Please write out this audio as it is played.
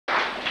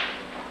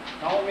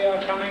Now we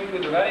are coming to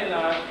the very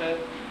last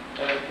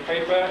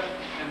paper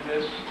in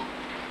this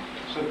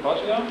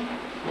symposium.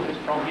 It's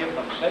from here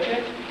from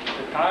CETIC.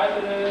 The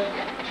title is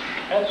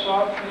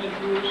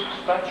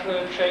Adsorption-Induced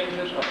Structural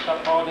Changes of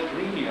Supported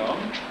Rhenium.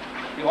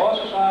 The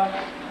authors are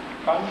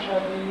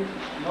Panchavi,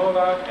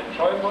 Novak, and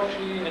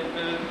Choimochi. It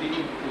will be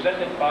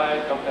presented by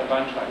Dr.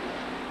 Weinstein.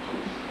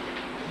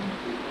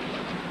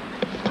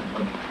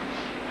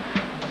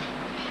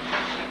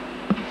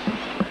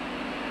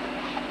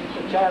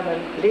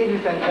 Chairman,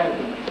 ladies and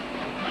gentlemen,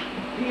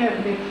 we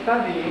have been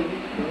studying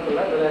in the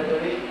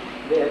laboratory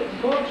the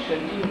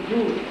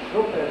adsorption-induced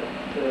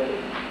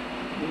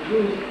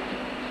induced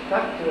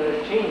structural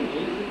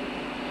changes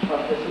of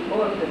the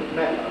supported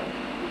metal.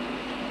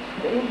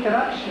 The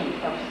interaction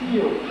of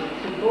CO with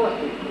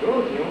supported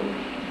rhodium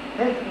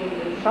has been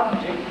the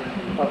subject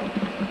of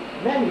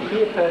many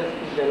papers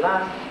in the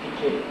last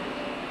decade.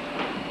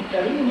 A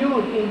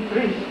renewed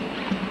interest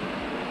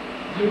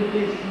in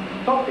this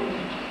topic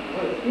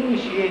was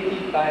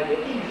initiated by the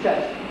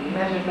exact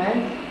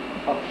measurements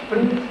of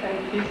Prince and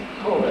his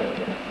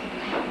co-workers.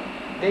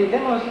 They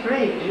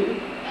demonstrated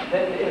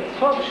that the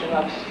adsorption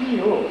of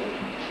CO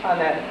on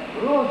a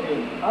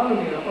rhodium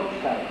aluminum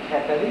oxide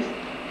catalyst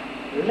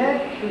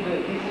led to the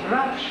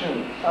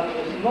disruption of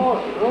the small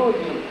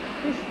rhodium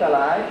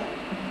crystallites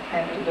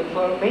and to the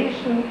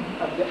formation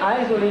of the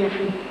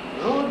isolated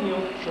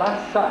rhodium plus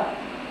site.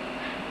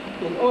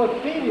 In all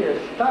previous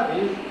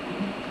studies,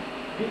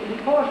 we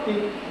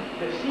reported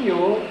the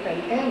CO and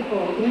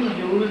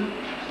NO-induced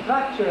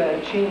structural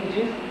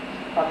changes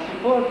of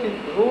supported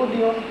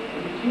rhodium,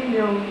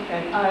 ruthenium,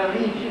 and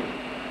iridium.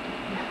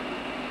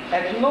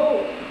 At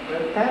low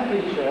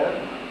temperature,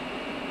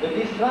 the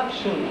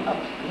disruption of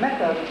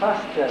metal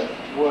clusters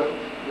were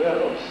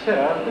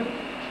observed,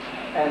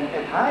 and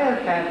at higher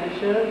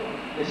temperature,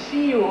 the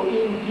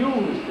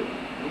CO-induced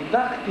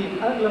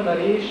reductive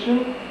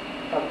agglomeration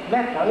of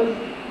metals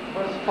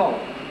was found.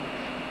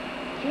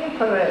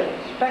 Infrared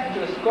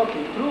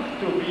spectroscopy proved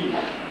to be a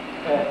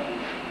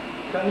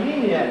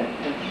convenient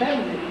and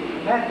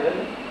sensitive method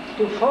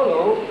to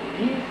follow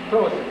these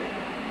processes.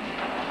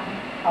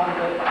 On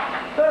the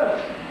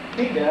first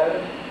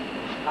figure,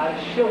 I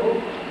show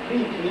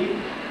briefly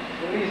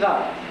the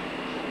results.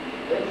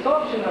 The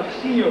adsorption of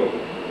CO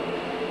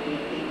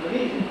with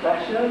increased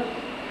pressure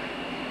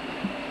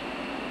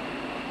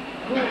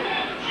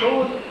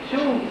showed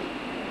two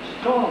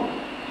strong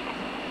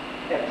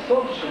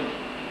absorption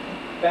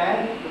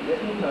band to the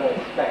infrared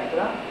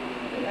spectra,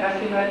 an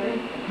asymmetric and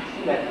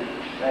symmetric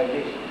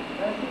radiation,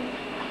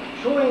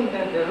 showing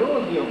that the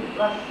rhodium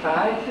plus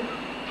sides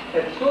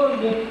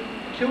absorbing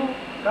two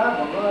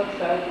carbon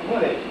monoxide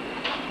molecules.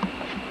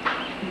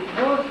 It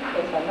was,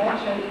 as I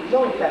mentioned,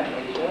 low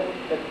temperature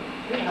at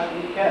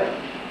 300 Kelvin.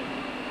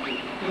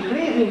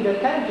 Increasing the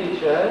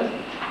temperature,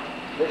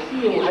 the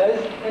CO has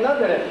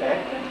another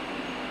effect,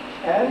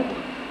 and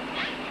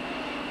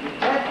in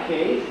that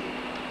case,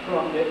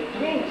 from the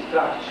twin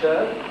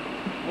structure,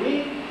 we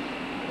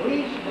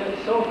reach the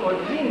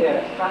so-called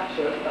linear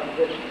structure of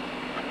the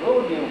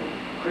rhodium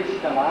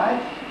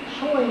crystallites,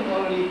 showing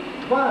only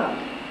one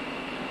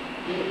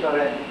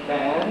infrared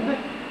band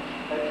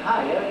at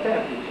higher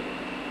temperature.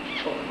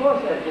 Of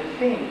course, at the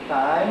same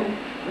time,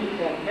 we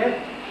can get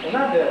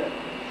another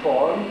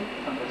form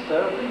on the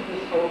surface, the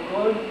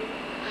so-called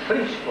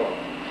bridge form.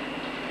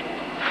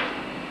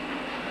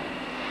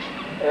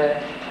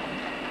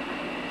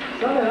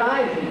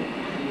 Summarizing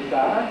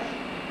results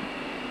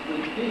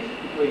with these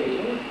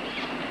equations,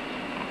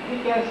 we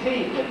can see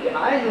that the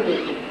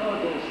isolated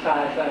rhodium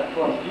sites are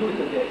formed due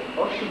to the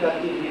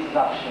oxidative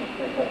disruption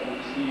effect of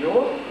CO,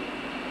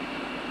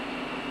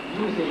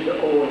 using the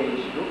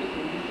OH groups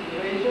in this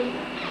situation,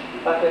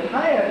 but at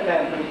higher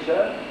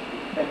temperature,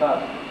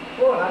 about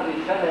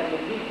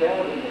 473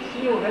 Kelvin, the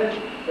CO has,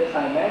 as I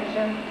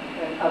mentioned,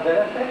 another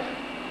effect,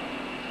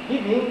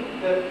 giving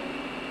the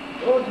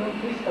rhodium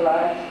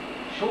crystallites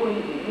showing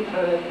in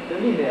infrared the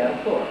linear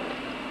form.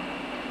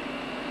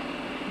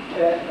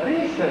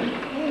 Recent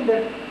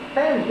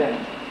independent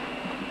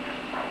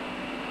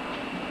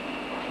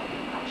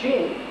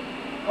change,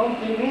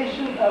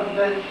 confirmation of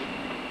the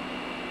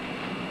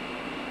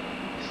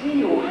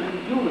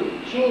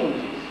CO-induced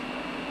changes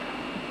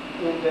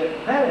in the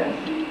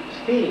valency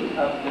state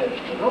of the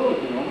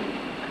rhodium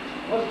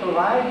was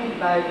provided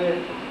by the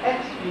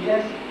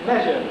XPS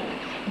measurement.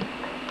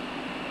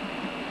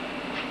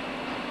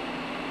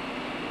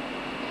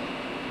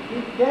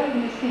 It can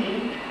be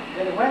seen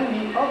that when we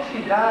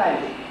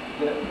oxidize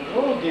the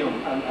rhodium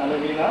and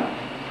alumina,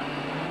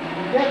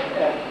 we get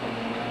a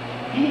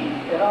peak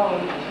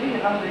around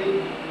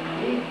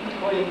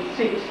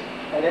 380.6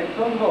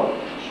 electron volt,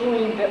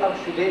 showing the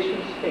oxidation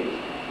state.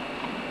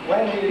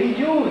 When we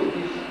reduce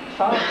this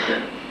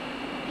sample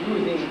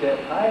using the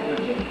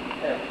hydrogen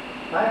at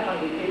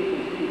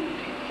 583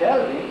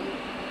 Kelvin,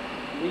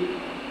 we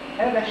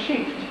have a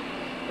shift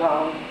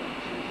down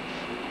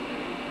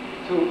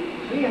to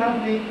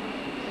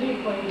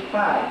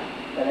 303.5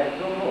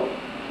 electron volt.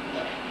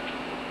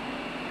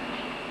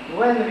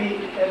 When we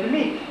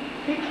admit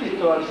fix it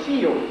to our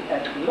CO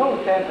at low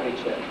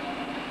temperature,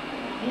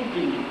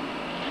 keeping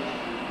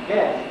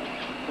gas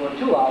for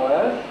 2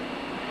 hours,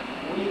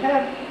 we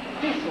have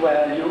this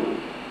value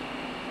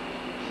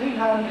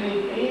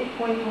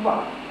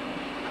 308.1.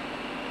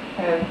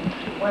 And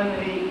when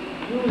we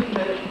use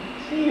the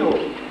CO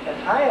at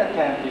higher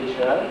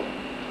temperature,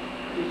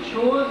 it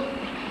shows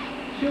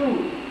two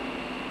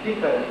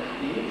different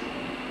peaks.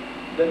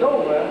 The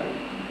lower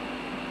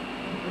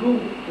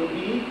proved to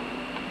be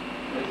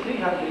the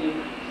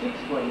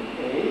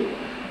 306.8.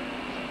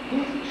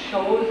 This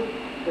shows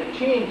the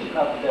change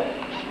of the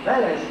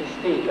valence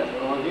state of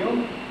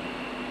rhodium,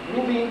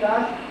 proving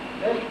us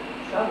that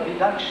some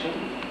reduction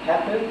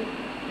happened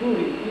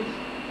during this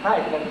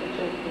high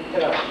temperature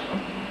interaction.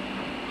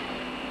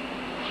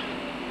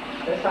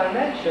 As I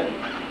mentioned,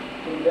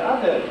 in the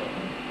other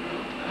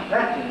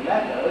platinum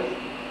metals,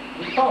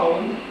 we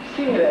found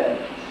similar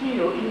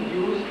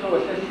CO-induced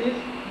processes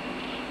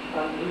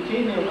on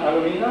ruthenium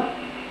alumina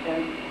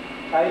and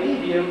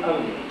iridium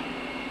alumina.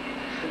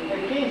 In the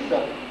case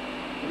of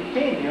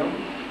ruthenium,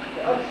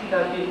 the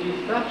oxidative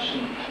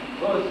disruption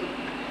was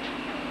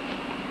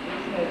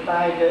witnessed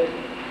by the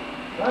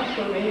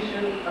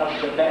transformation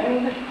of the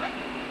band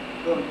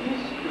from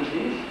this to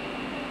this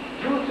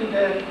due to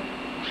the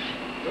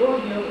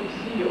rhodium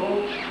CO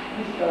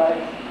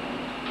crystallized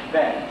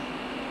bands.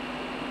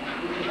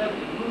 This is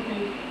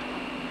attributed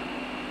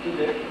to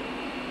the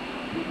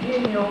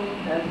ruthenium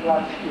and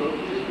plus CO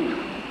species.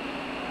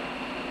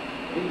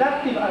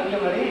 Reductive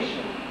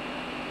agglomeration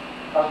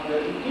of the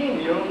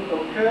ruthenium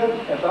occurred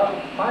above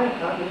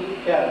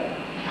 500 Kelvin.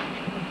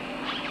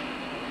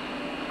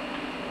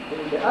 In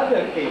the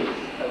other case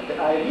of the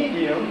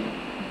iridium,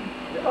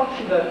 the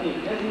oxidative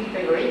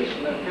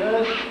disintegration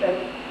occurs at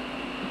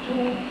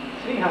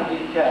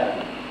 300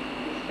 Kelvin.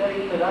 It's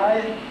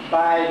characterized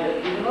by the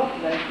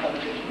development of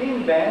the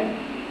twin band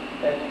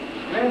at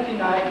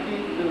 2090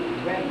 to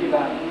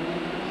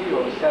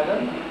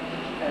 2107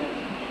 and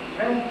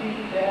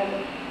 2010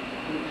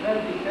 to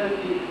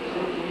 2030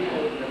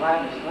 centimeters to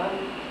 -1,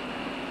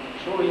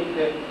 showing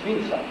the twin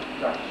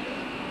substructure.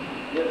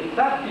 The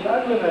reductive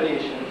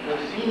agglomeration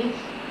proceeds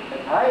at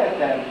higher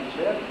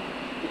temperature.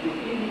 It is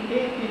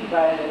indicated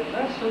by the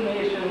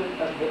transformation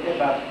of the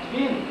above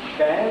twin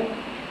band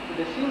to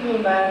the single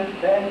band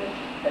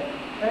at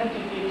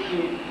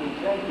 2050 to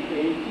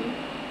 2080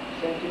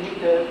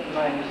 centimeter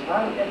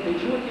 -1,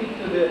 attributed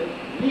to the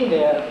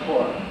linear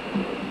form.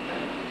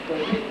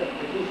 Consist of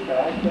the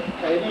crystallized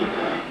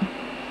iridium.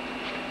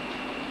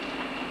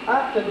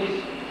 After this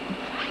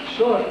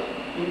short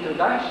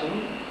introduction,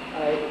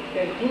 I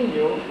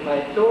continue my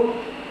talk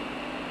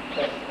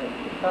as the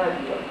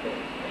title of the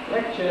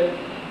lecture,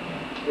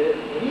 the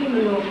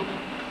rhenium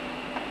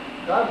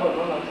carbon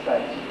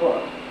monoxide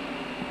support.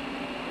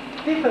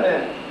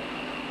 Different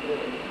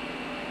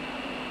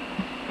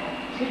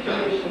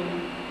situations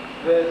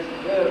were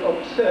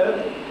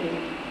observed in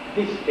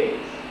this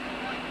case.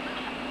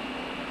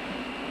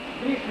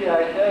 Briefly, I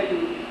tell you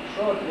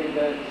shortly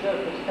the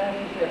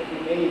circumstances that we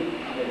made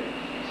the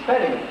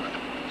experiments.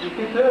 We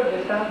prepared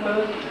the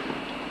samples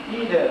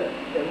either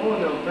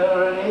ammonium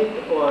perrhenate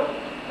or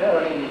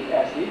perrhenic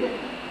acid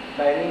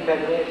by an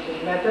integration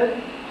method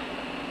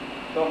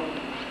from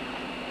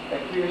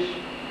aqueous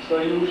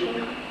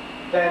solution,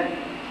 then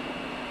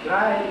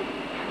dry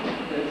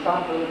the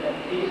sample at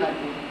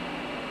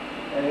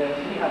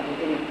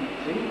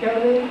 383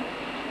 Kelvin.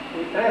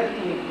 We pressed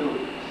into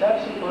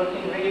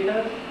self-supporting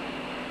vapors,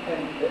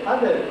 and the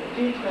other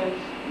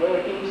treatments were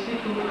in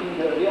situ in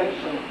the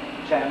reaction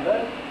chamber.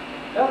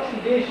 The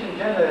oxidation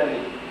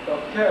generally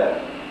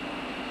occurred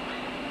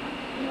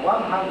in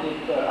 100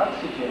 per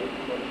oxygen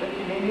for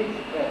 20 minutes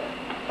at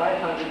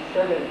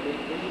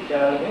 573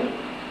 Kelvin,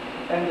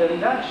 and the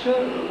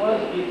reduction was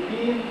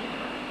between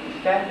this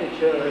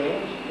temperature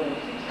range from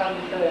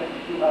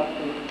 672 up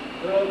to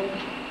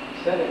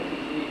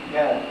 1273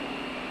 Kelvin.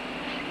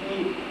 We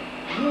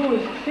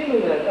used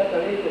similar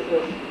apparatus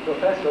as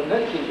Professor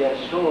Nöttinger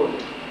showed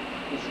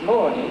this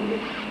morning.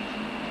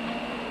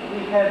 We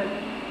had a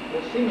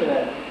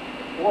similar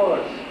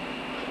quartz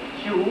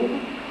tube.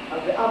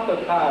 At the upper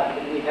part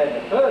we had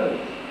the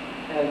furnace,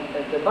 and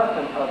at the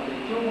bottom of the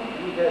tube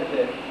we had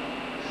the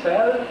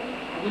cell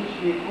which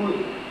we could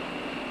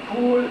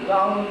cool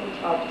down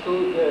up to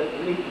the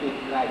liquid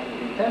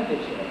nitrogen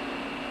temperature,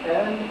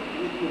 and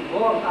it would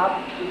warm up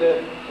to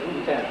the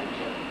room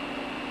temperature.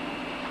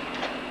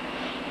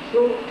 So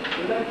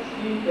let's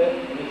see the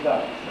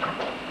results.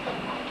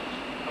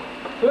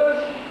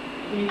 First,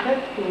 we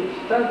had to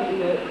study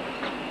the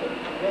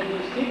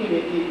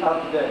reducibility of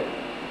the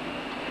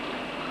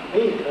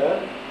vapor,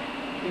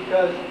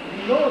 because we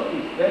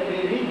noticed that we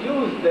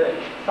reduced the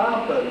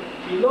sample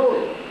below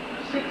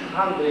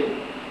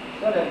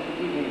 670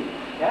 degrees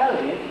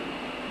Kelvin.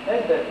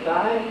 At that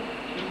time,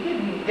 we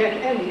didn't get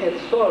any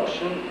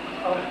adsorption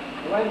of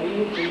when we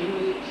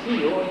introduced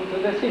CO into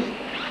the system.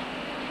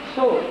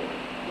 So,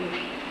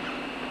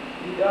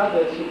 with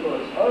other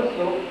supports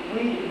also,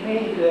 we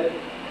made the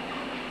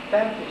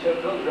temperature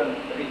program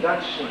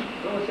reduction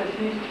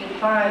processes to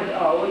find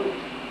out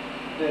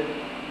the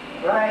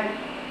right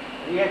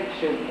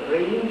reaction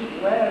range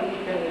where we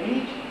can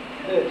reach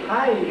the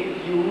highly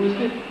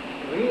reduced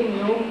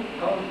rhenium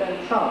content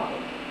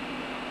samples.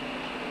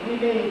 We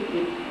made it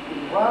in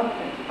 1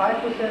 and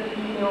 5%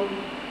 rhenium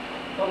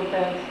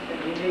contents, and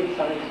we made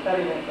some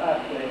experiments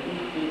after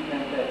heat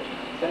treatment at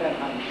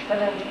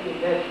 770. In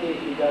that case,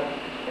 we got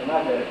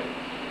another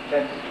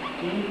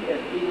peak at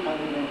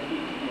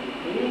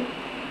 858.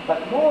 But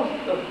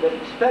most of the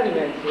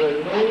experiments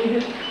were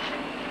made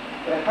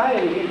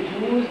highly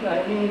reduced,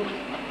 I mean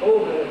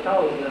over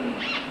 1,000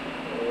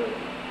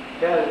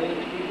 Kelvin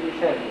degree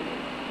Celsius.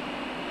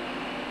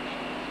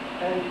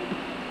 And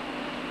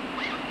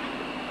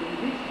in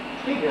this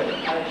figure,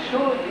 I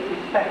show the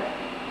effect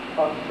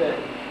of the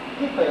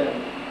different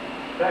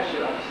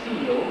pressure of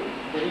CO.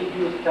 The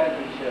reduced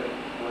temperature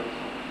was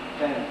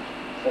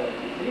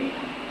 1073,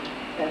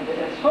 and the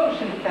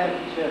absorption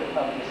temperature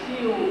of the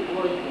CO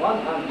was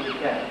 100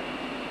 Kelvin.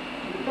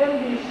 You can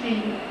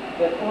see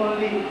that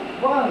only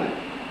one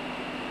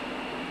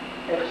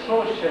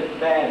absorption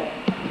band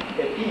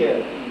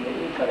appeared in the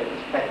infrared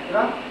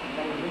spectra,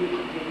 and we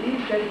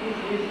believe that this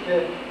is the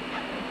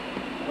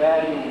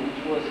value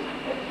which was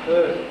at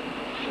first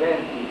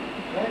 20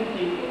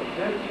 or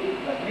 30,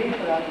 but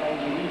later on when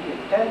we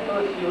reached 10 CO,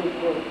 it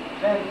was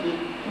 20, 50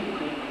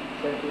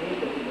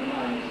 centimeters to the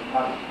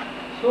 -1.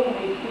 So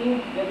we think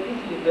that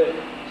this is the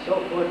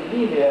so-called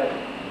linear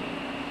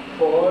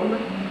form of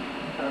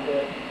the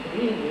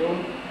rhenium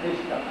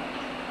crystalline.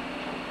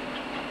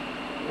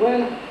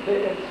 When the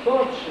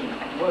absorption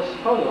was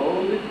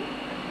followed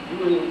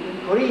during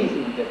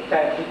increasing the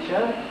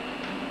temperature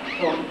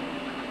from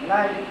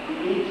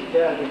 98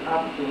 Kelvin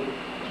up to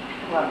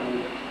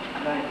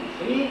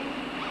 293,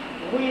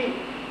 we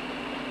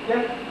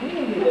get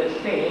nearly the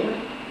same,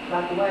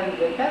 but when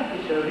the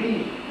temperature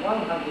reached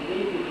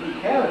 183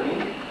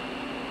 Kelvin,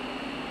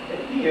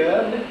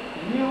 appeared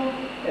new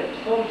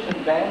absorption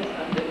bands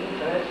of the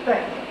infrared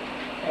spectrum.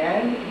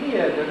 And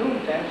here, the room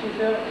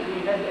temperature,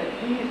 we had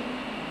at least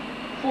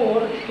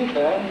 4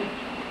 different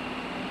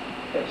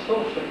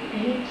absorption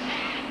peaks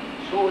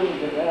showing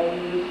the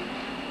values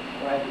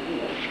right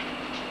here.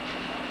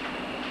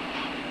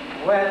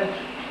 When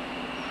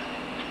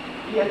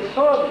we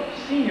absorbed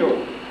CO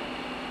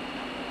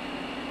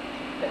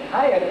at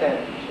higher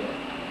temperature,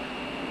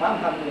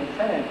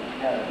 170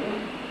 Kelvin,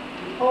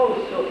 we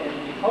also, and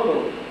we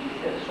followed this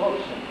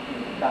absorption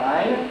in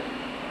time,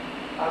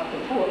 after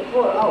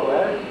 4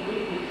 hours, we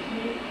could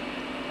see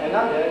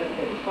another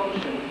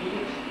absorption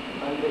peaks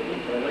on the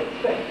infrared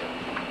spectrum.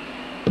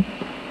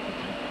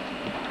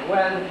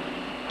 When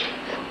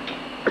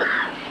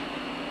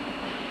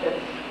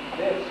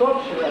the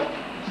absorption of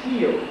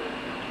CO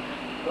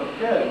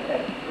occurred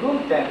at room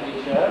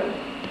temperature,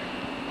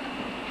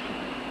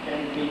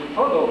 and we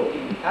followed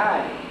in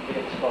time the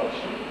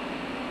absorption,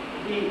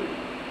 we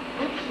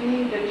could see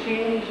the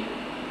change,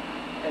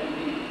 and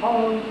we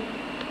found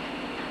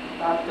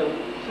after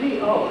 3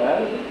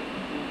 hours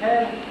we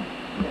had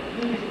at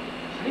least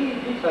 3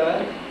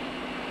 different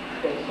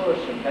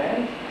absorption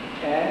bands,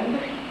 and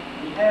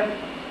we have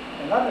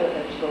another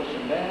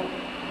absorption band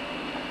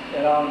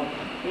around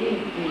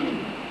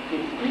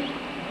 1850,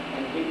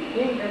 and we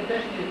think that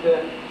this is the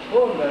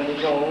formerly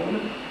known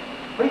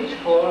fridge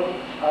form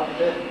of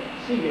the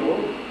CO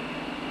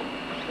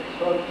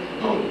absorption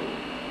group.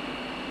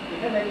 We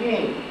have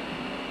again,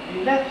 we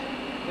left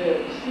the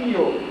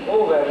CO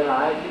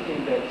overnight in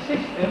the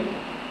system,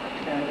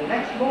 and the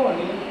next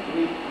morning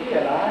we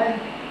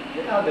realized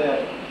the other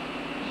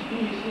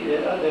species, the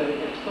other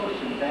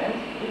absorption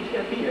bands which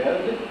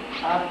appeared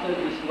after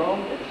this long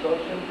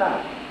absorption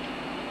time.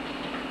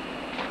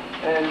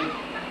 And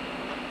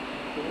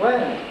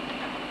when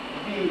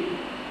we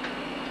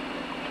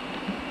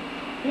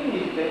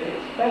finished the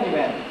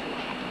experiment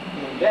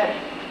in that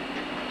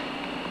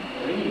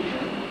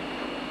region,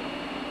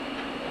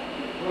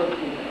 it was in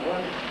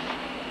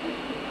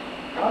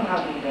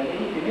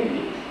 180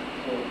 minutes,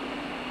 so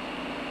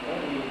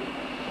when we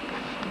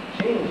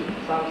change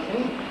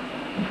something,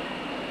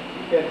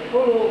 we can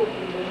follow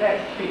in the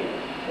next figure.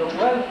 So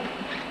when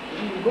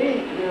we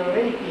were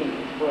waiting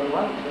for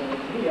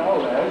 3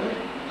 hours,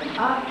 and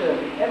after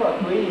we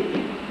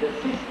evacuated the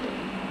system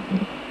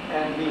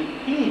and we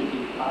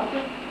heated up,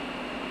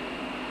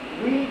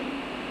 we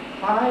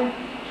find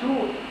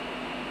 2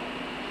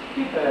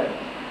 different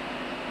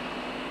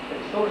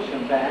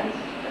absorption bands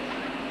as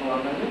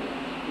normally.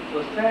 It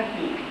was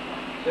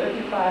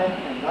 2035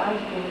 and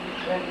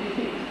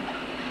 1926.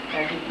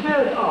 And it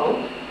turned out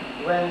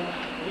when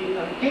we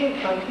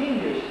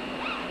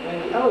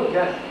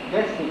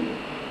outgassing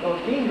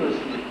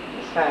continuously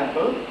the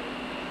sample,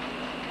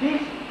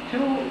 these 2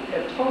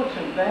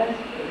 absorption bands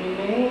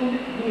remained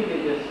nearly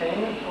the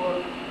same for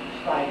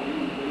slightly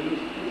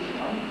increased this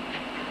one,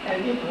 and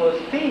it was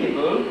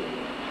stable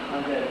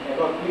under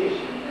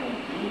evacuation and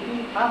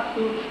heating up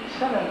to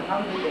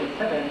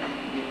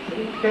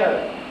 773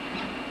 Kelvin.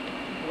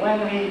 When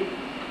we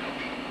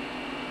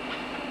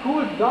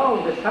cooled down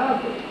the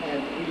sample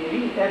and we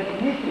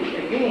re-admitted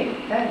again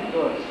 10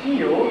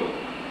 CO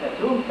at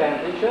room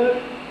temperature,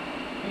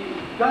 we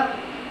got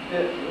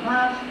the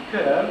last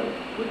curve,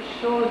 which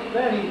shows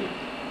very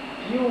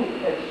few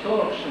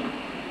adsorption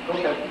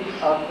properties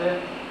of the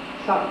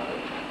sample.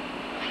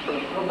 So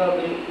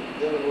probably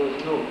there was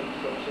no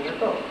absorption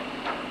at all.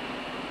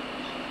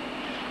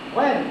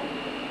 When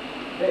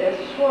the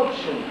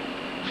adsorption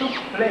took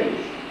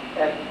place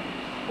at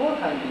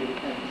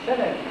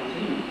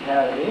 473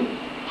 Kelvin,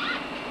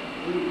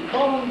 we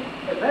found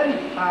a very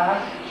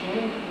fast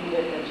change in the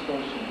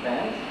absorption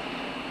bands.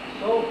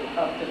 So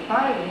after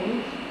 5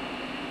 minutes,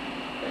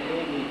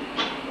 maybe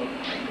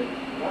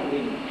 1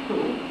 minute, 2,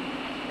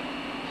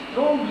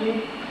 strongly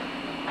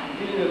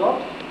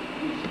developed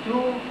these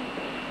two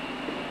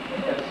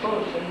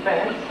absorption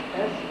bands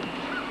as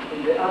in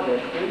the other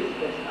case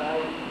as I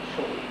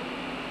showed.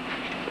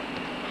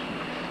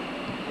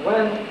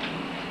 When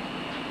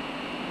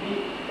we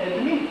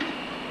admit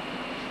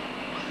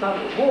some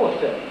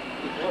water,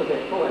 it was a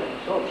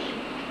co-absorption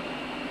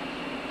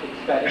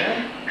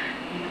experiment,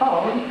 we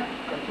found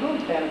at room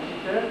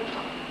temperature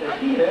that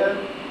here,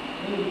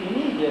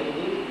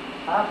 immediately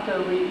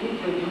after we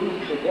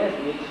introduced the gas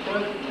mixture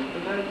into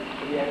the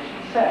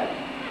reaction cell.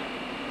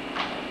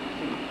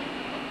 See,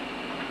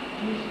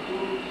 these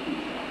two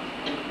species,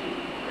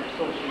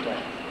 absorption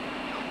bands.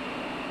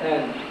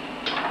 And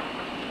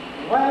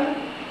when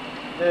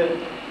the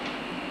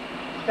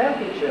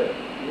temperature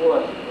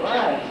was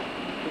raised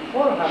to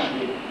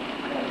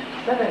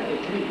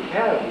 473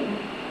 Kelvin,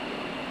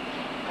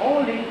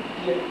 only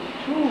the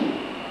two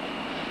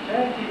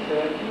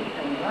 2030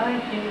 and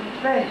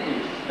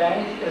 1920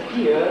 bands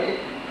appeared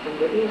in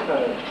the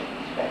infrared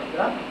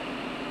spectra,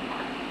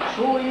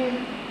 showing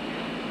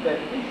that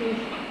this is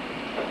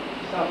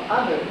some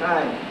other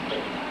kind of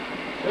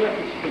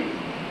surface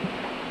species.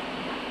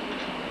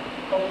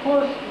 Of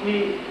course, we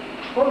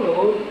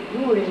followed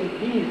during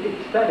these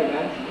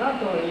experiments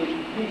not only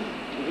this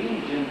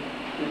region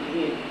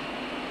between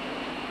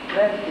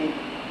 2090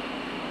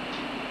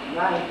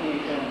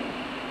 and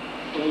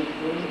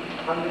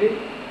 1800,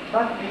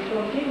 but we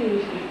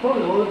continuously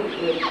followed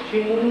the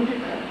change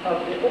of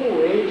the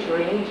OH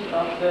range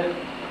of the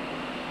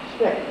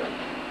spectrum.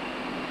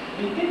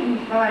 We didn't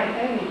find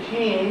any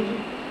change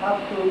up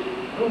to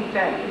room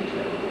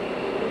temperature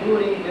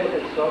during the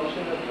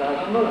absorption of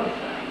carbon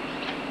monoxide.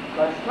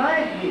 But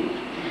slightly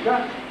we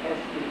got, as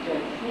you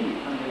can see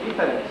on the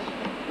different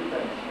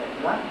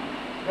spectra,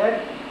 that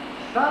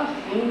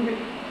something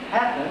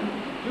happened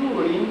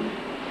during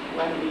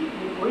when we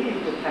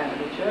increased the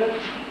temperature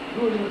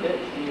during the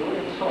CO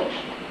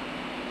absorption.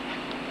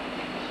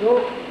 So,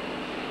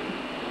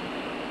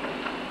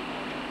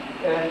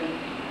 and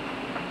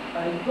I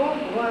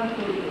don't want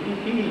to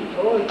repeat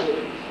all the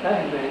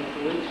experiments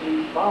which we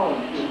found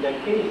in the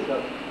case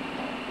of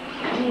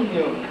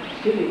rhenium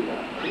silica,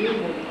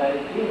 rhenium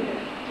titanium,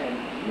 and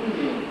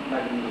rhenium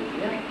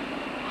magnesia,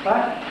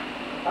 but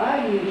I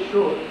will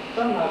show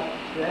some of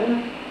them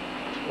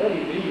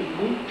very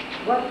briefly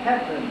what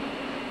happened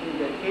in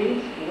the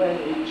case when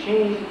we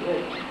changed the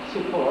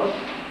support.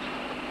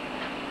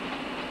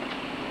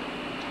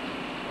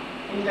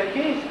 In the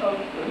case of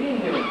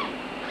rhenium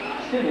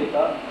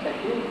silica at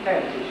room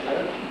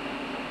temperature,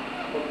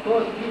 of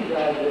course these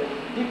are the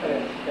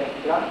different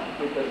spectra.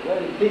 It was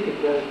very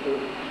difficult to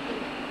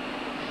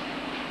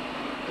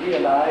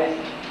realize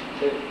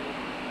the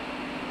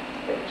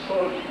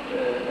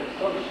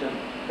absorption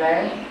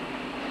bands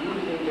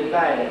using the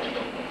direct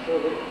spectra. So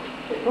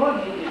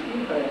according to this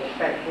infrared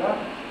spectra,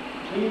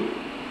 we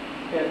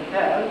can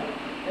tell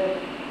that it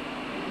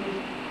is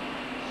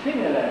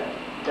similar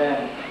than,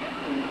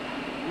 in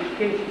this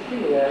case is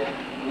similar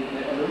with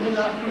the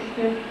alumina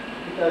system,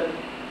 because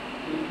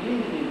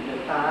increasing the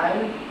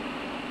time,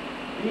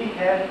 we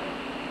have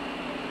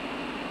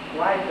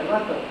quite a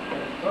lot of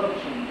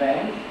absorption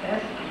bands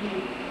as we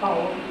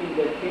found in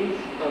the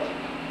case of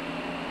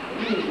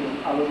rhenium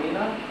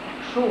alumina,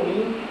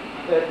 showing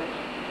that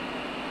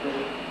the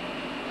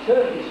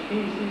surface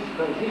species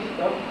consist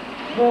of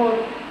more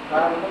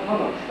carbon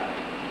monoxide.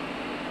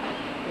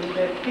 In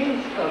the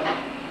case of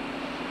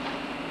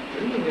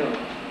rhenium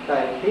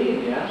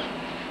titania,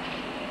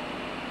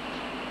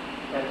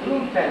 at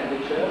room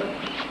temperature,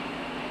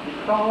 we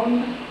found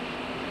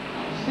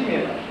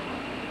similar,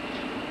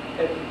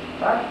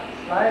 but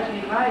slightly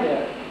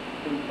higher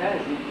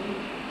intensity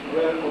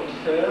were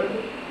observed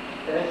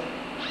as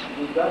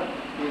we got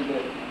in the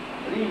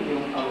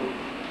rhenium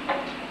alumina.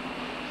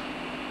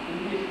 In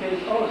this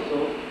case also,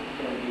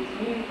 can be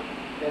seen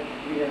that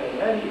we have a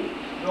very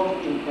strong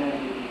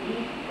intensity,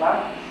 but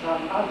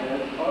some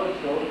others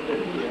also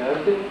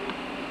appeared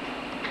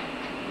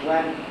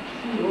when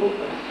CO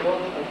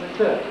absorbed on the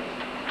surface.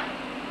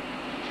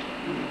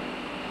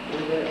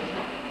 In the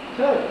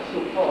third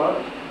support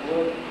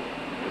was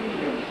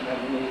rhenium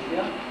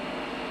magnesia,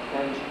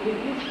 and in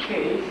this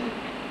case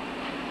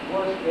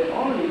was the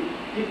only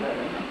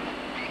difference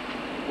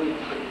with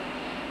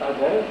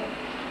others,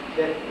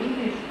 that in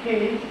this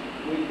case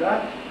we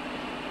got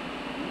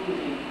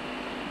using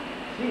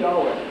 3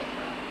 hours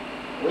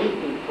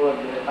waiting for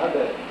the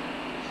other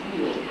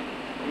CO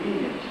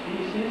rhenium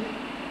species,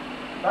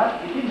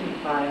 but we didn't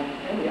find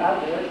any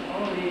others,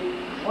 only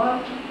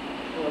 1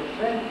 for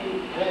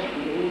 20,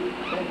 28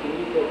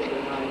 centimeters to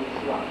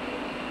 -1.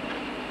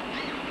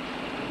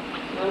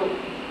 So,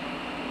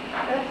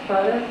 as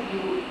far as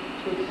you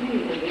could see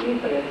in the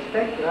infrared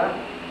spectra,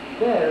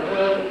 there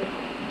were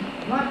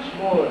much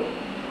more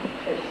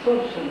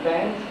absorption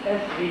bands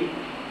as we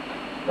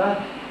got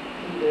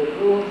in the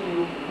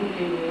rhodium,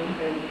 ruthenium,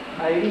 and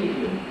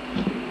iridium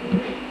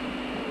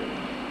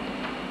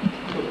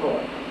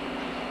support.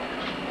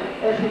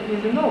 As it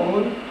is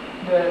known,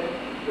 the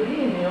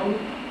rhenium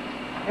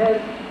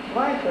has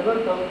quite a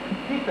lot of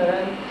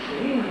different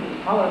rhenium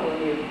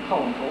carbonyl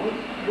compounds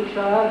which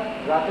are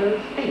rather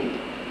stable.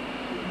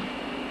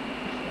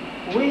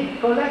 We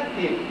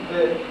collected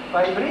the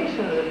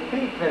vibrational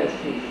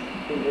frequencies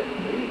in the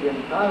rhenium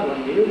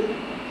carbonyls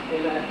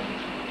in a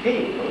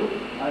table.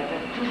 I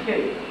have 2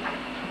 tables.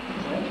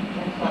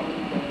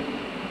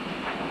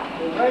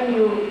 So when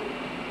you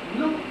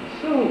look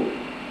through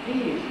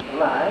these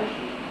lines,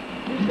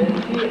 you can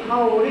see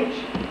how rich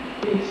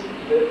is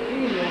the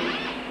rhenium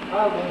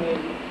carbonyl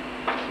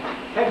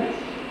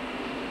chemistry.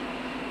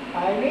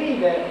 I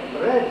made a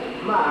red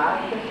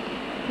mark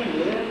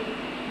here,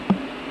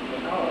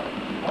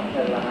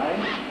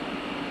 underline.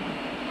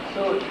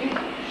 So this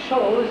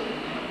shows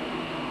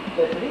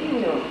that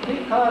rhenium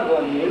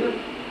tricarbonyl,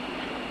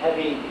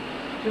 having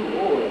 2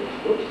 OH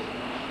groups,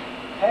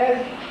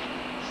 has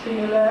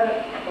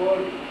similar, or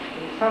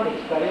in some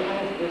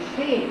experiments, the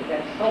same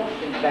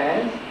absorption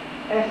bands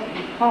as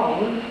we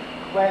found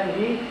when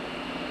we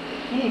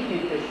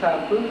heated the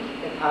sample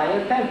at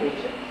higher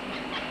temperature.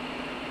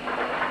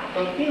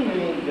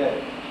 Continuing the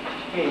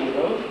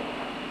table,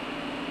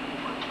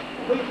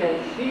 we can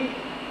see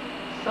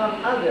some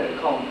other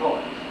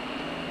compounds.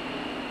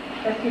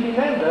 As you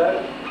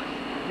remember,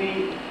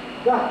 we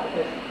got,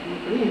 as we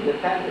increased the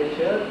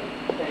temperature,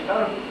 a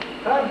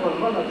carbon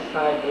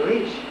monoxide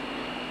rich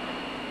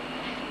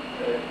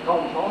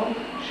compound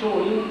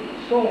showing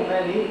so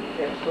many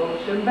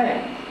absorption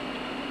bands.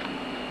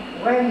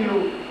 When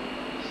you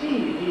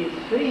see these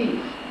 3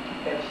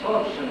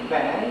 absorption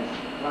bands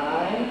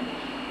line,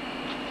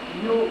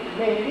 you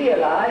may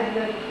realize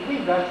that we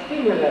got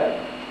similar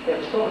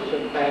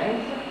absorption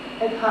bands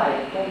at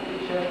higher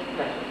temperature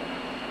levels.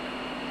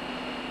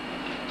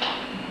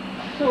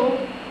 So,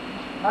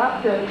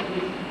 after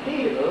this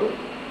table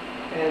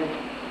and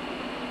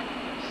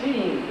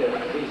seeing the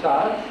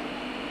results,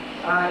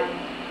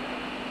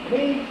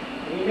 we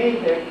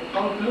made a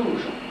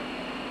conclusion.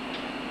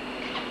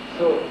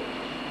 So,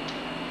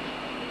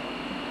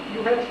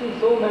 you have seen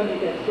so many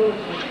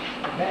absorption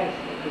bands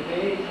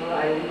today, so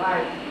I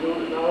remind you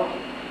now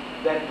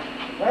that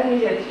when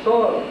we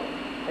absorb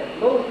at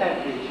low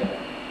temperature,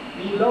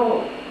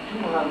 below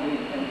 200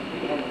 and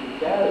 300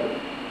 Kelvin,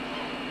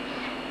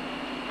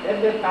 at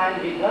that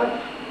time we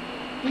got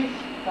this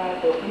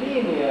type of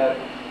linear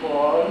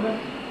form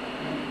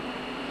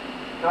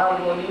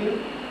carbonyl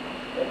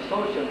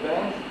absorption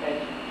bands at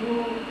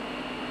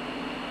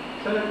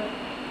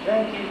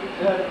 20,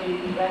 30,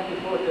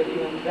 24,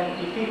 30, and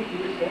 20, 50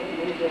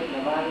 centimeters to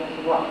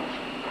 -1.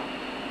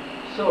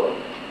 So,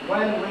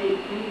 when we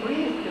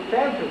increase the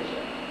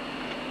temperature,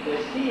 the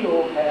CO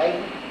has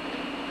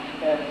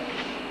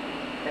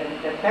an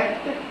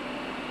effect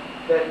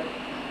that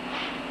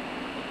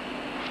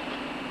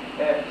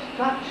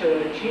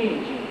structural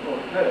changing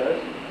occurs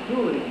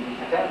during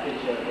this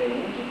temperature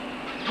range,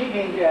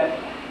 giving a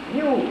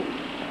new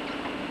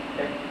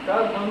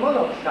carbon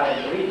monoxide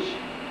rich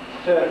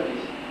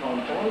surface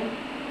compound,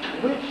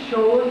 which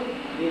shows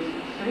these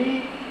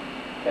 3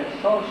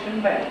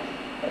 absorption bands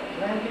at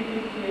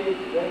 2058,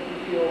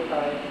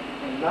 2005,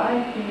 and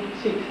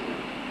 1960,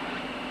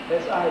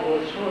 as I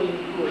was showing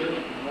you in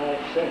my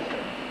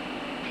sensor.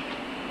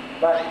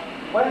 But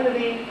when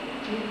we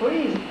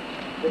increase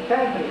the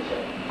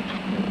temperature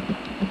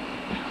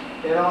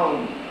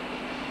around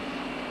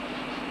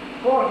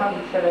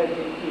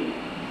 470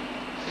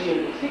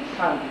 till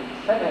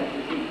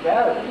 670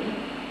 Kelvin,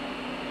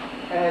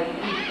 and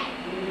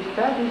in this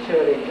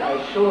temperature range I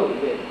showed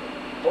the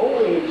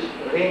OH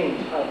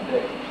range of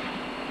the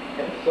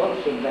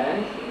absorption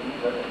bands in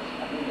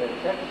the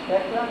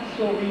spectrum,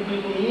 so we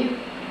believe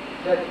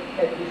that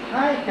at this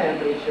high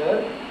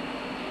temperature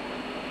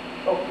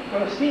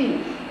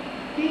proceeds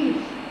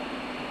these,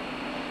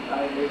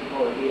 I will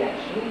call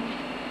reaction,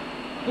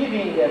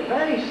 giving a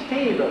very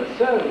stable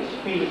surface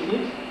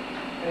species,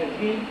 and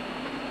we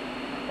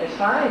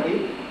assigned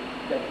it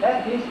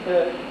that is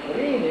the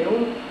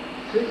rhenium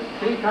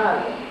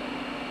tricarbon.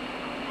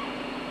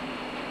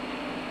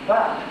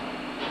 But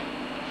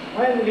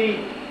when we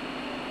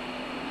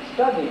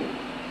study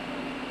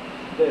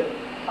the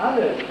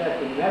other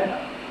certain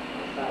method,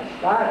 as I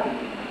started in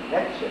the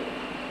lecture,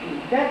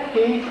 in that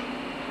case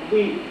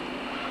we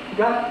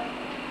got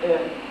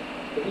a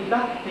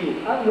reductive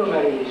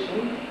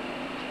agglomeration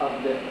of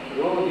the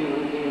rhodium,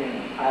 ruthenium,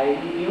 and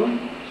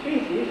iridium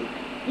species,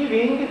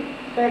 giving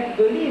back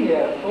the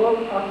linear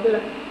form of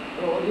the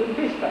rhodium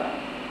crystal.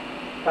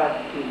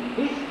 But in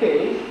this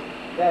case,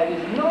 there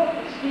is no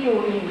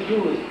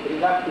CO-induced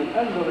reductive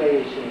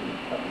agglomeration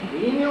of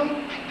rhenium,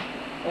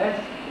 as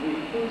we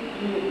put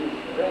here this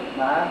red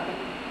mark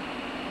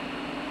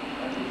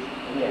and this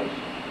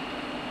reaction.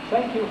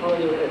 Thank you for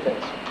your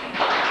attention.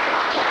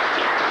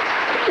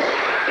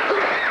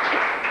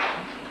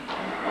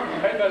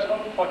 Paper is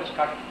open for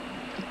discussion.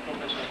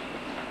 Professor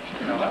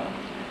Schiller.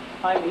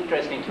 I'm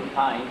interested to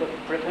find the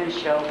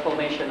preferential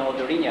formation of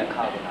the linear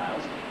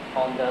carbonyls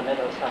on the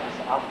metal surface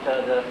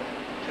after the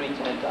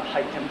treatment at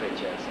high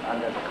temperatures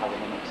under the carbon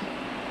monoxide.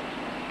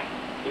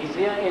 Is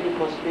there any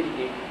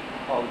possibility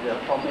of the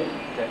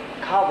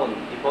carbon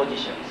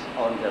depositions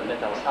on the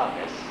metal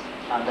surface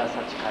under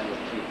such kind of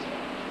treatment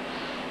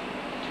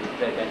to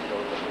prevent all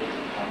the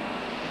breaking carbon?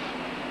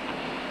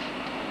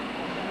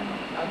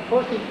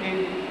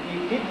 Unfortunately, we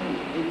didn't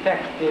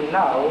detect till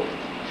now,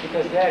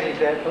 because there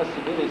is a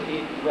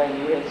possibility when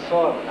you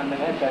adsorb on the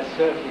metal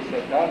surface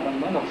a carbon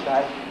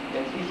monoxide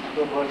that this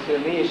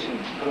proportionation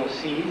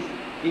proceeds,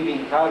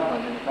 giving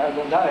carbon and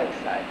carbon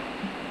dioxide.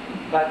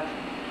 But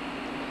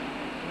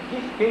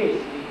in this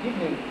case, we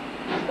didn't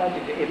study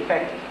the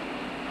effect of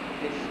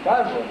this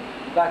carbon,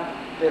 but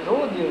the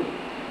rhodium,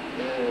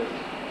 the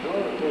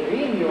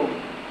rhenium,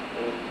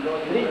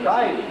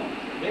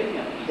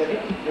 the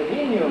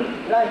rhenium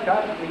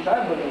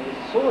tricarbonate is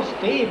so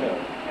stable,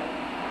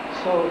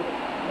 so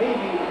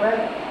maybe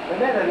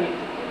whenever it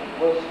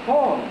was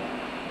formed,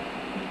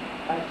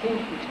 I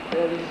think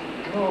there is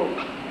no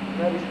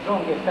very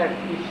strong effect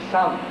if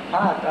some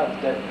part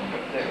of the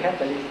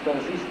catalyst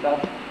consists of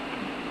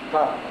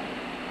carbon.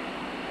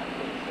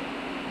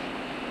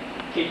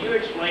 Can you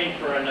explain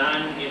for a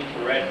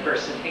non-infrared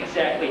person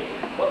exactly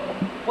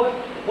what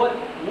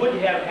would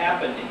have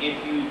happened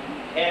if you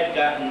had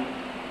gotten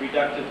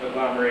reductive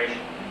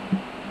agglomeration?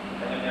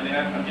 I mean,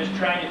 I'm just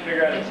trying to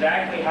figure out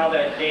exactly how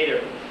that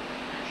data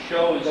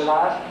shows. The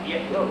last?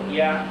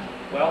 Yeah.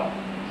 Well,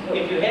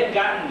 if you had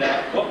gotten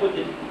that, what would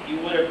you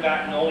would have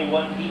gotten only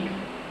one peak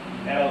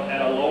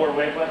at a lower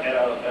wavelength, at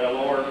a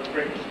lower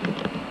frequency?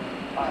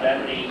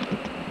 70.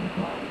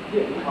 I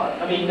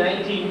mean,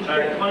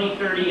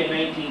 2030 and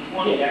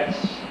 1920. That's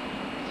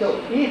so.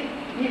 If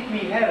we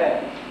have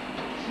a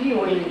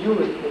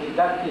CO-induced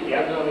reductive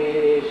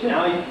agglomeration,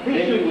 we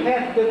should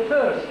have the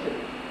first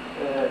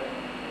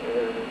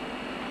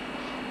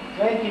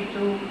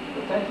 22,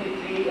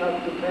 23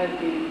 up to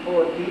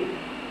 2040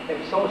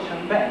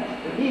 absorption bands,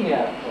 the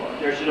linear form.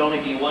 There should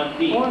only be one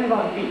peak. Only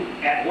one peak.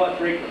 At what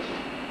frequency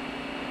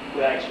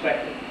would I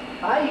expect it?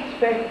 I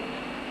expect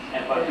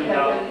At about 2000?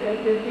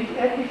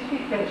 at this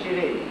frequency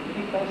range,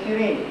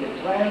 the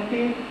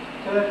 20,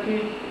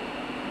 30.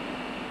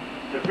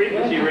 The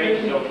frequency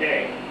range is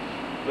okay,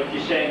 but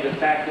you're saying the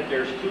fact that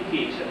there's two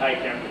peaks at high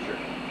temperature.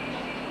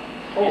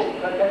 Oh,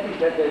 but that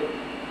is at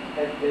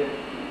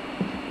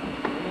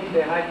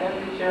the high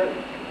temperature.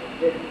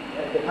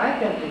 At the high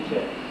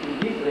temperature in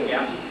this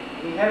range,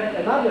 we have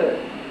another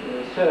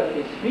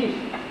surface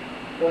species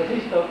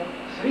consists of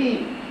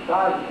 3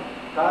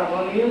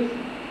 carbonyls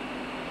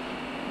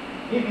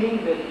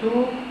giving the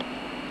 2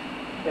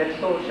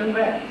 absorption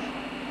bands.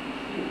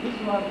 This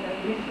one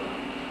and this one.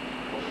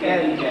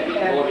 And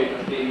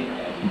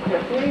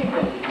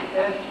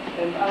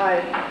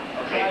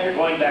Okay, you're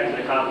going back to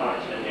the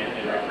compounds and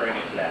referring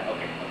it to that.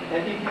 Okay.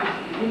 And if you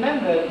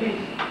remember this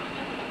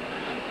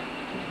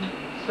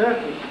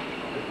surface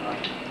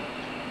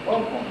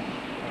compound,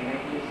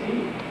 you see,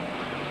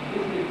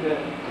 this is the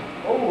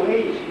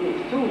OH group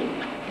 2.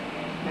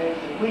 And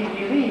we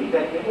believe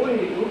that the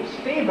OH group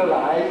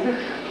stabilizes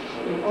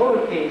in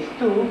our case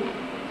 2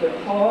 that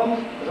forms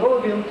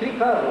rhodium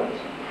tricarbonate.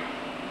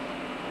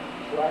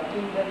 So I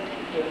think that's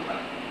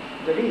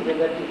the reason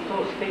that it's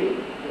so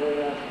stable.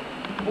 There are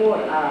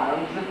 4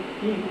 arms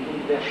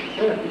keeping the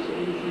surface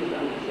species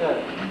on the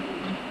surface.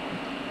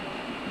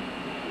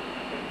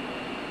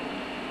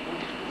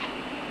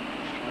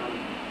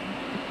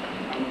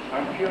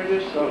 I'm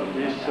curious of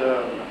this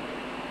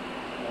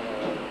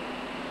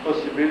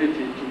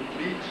possibility to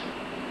beat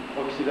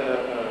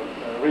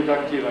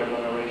reductive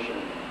agglomeration,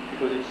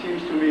 because it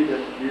seems to me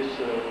that this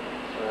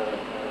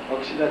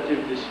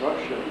oxidative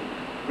disruption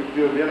could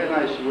be a very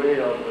nice way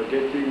of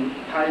getting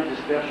high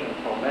dispersion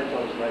for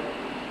metals like,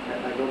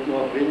 I don't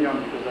know of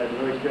rhenium because I have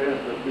no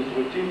experience, but with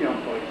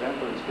ruthenium, for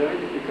example, it's very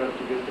difficult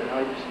to get a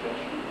high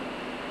dispersion.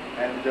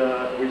 And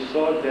we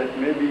thought that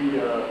maybe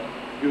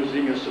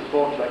using a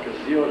support like a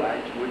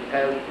zeolite would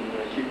help in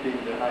keeping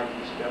the high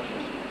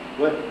dispersion.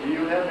 But do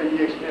you have any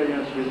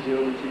experience with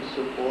zeolitic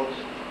supports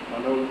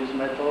on all these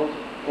metals?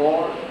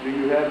 Or do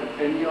you have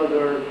any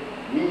other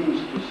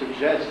means to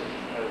suggest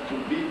to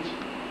beat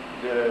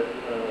the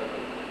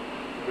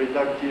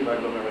reductive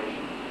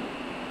agglomeration?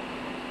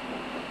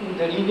 In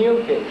the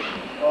rhenium case?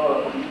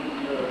 Also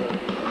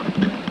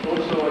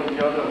in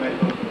the other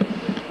metals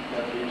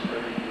that we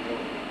studied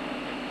before.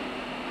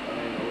 I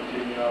mean,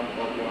 ruthenium,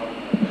 rhodium,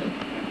 and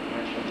you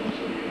mentioned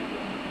also the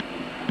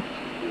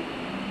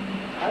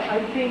I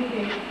think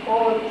in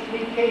all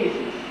 3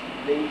 cases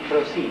they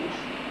proceed.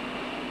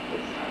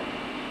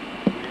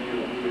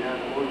 we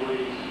have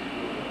always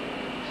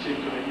seen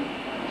to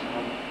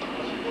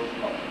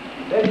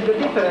There is a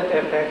different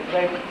effect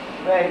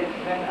when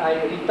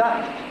I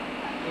reduct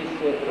this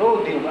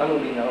rhodium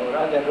alumina or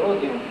other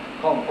rhodium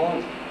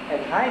compounds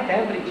at high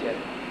temperature,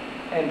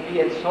 and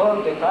we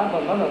absorb the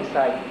carbon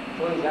monoxide,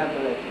 for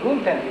example, at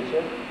room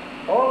temperature.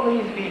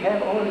 Always we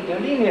have only the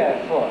linear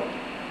form.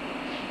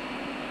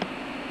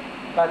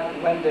 But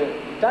when the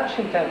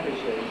reduction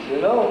temperature is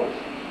low,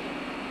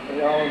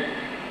 around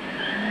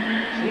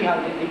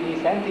 300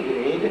 degrees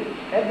centigrade,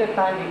 at the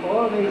time we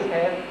always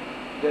have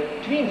the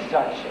twin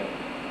structure,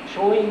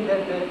 showing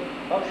that the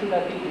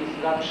oxidative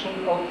disruption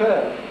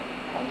occurred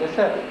on the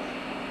surface.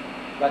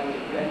 But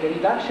when the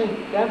reduction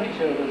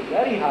temperature was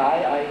very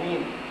high, I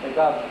mean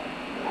above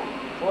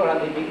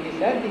 400 degrees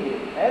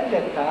centigrade, at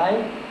that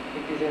time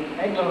it is an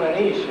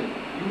agglomeration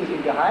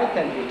using a high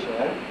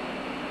temperature,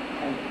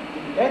 and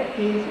in that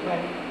case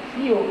when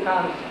CO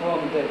comes from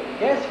the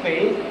gas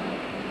phase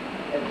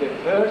at the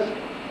first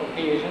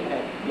occasion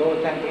at low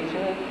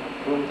temperature,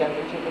 room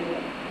temperature,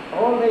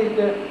 always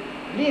the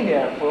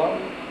linear form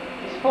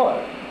is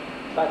formed.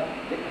 But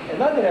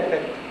another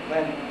effect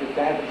when the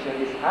temperature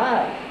is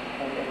high,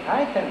 and at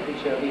high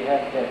temperature we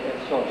have the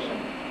absorption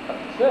of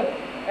the surface.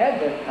 At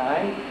that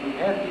time we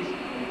have this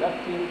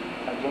reductive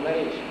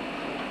agglomeration.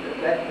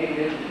 Let me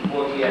just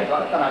what we have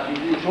done.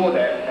 You show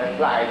that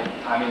slide.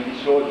 I mean, it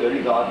shows the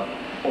result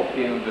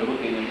obtained the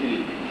ruthenium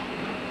iridium.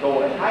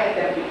 So at high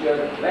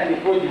temperature, when we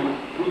produce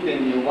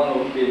ruthenium 1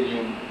 or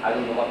ruthenium, I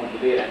don't know what is the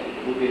valence,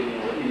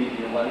 ruthenium or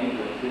iridium 1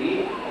 into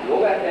 3,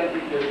 lower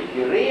temperature, if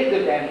you raise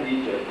the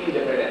temperature in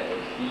the presence of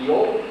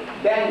CO,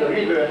 then the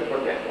reverse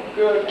process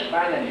occurs, and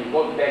finally you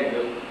got back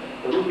the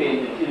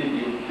ruthenium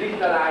iridium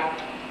crystallite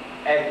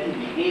as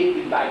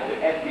indicated by the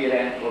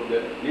appearance of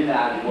the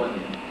linearly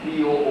bonded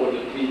CO or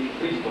the twin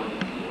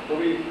bonded CO. So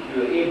we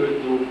were able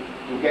to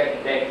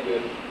get back the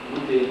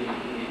ruthenium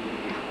iridium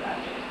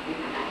crystallite.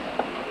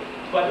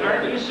 But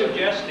aren't you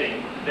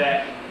suggesting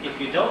that if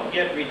you don't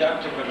get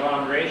reductive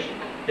agglomeration,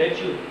 that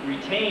you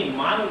retain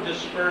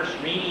monodispersed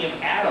rhenium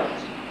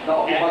atoms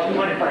at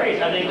 200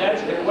 degrees? I think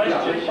that's the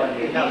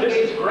question. Now this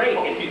is great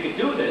if you could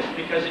do this,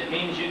 because it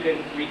means you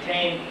can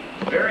retain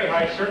very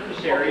high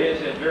surface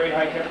areas at very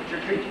high temperature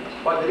treatments.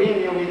 But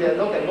rhenium is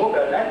not a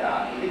noble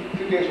metal. The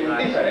situation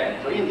is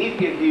different. So in this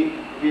case,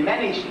 we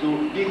managed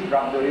to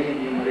disrupt the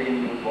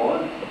rhenium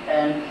bond,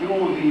 and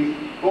through these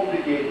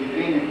complicated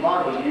rhenium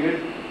carbonyls,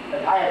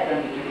 at higher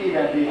temperature,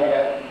 even we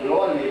have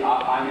only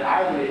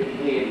isolated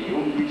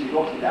rhenium, which is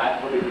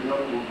oxidized, probably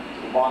not to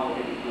 1 or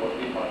 2 or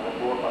 3 or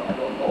 4, but I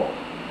don't know.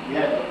 We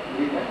have to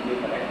make a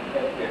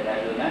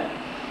measurement.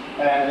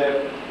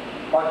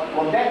 But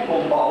from that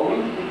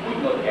compound, we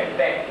could not get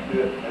back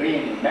the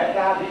rhenium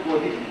metal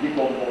because this is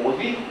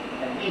decomposing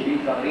and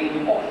giving some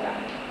rhenium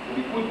oxide. So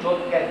we could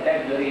not get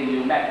back the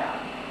rhenium metal.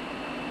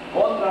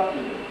 Contrast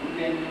to the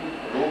rhenium,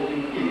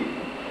 rhodium, iridium.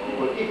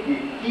 Because if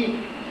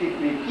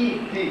we keep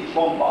these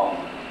compounds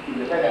in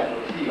the presence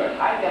of CO at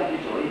high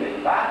temperature or even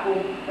in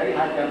vacuum, very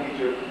high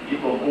temperature,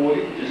 decompose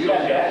it.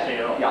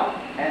 Yeah,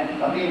 and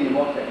some rhenium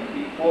oxide will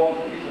be formed,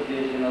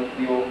 dissociation of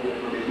CO,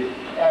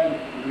 and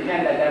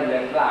remember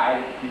that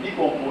slide, we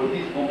decompose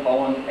this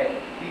compound at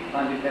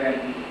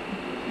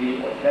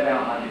 673 or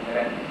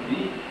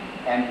 773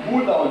 and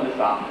pull down the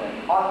sample and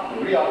ask for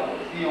react for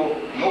CO,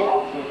 no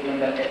absorption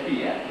that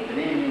appears. So the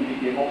rhenium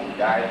became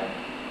oxidized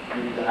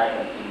due to the high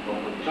temperature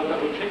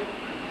decomposition.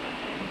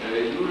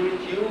 You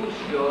reduce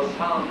your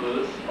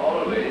samples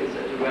always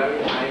at a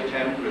very high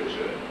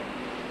temperature.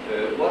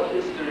 What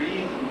is the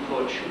reason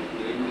for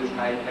choosing this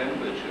high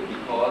temperature?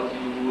 Because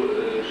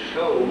you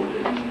showed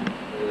in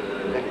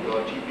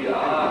your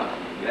GPR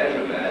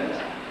measurement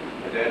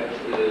that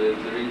the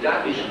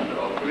reduction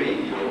of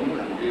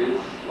rhenium is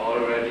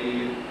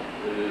already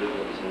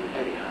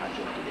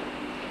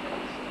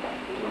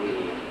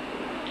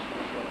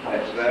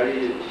at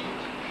very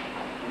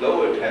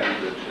lower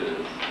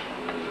temperatures.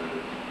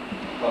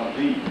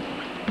 Complete.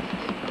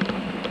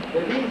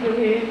 The reason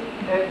is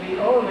that we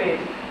always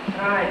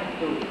try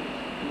to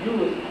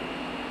use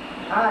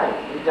high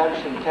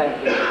reduction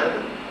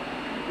temperatures,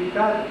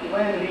 because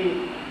when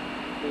we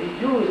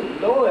reduce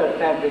lower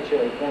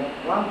temperatures than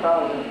 1000 or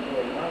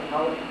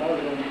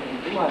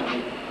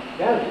 1200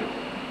 Kelvin,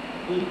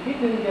 we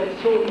didn't get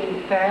so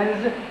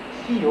intense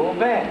CO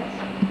bands.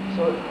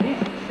 So this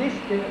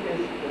system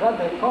is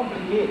rather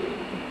complicated,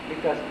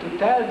 because to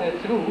tell the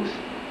truth,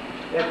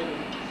 that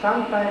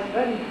sometimes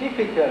very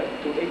difficult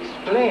to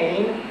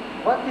explain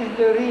what is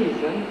the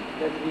reason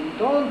that we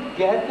don't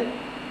get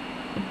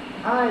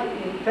high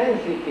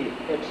intensity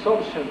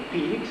absorption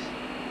peaks,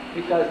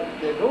 because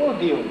the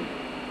rhodium,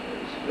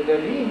 the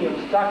rhenium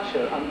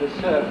structure on the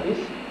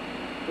surface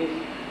is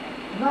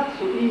not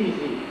so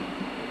easy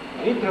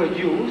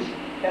reproduced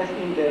as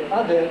in the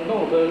other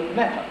noble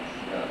metals.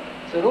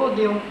 So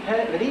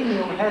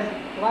rhenium has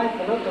quite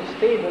a lot of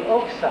stable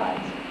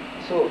oxides.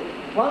 So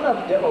one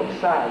of the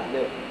oxides,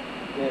 the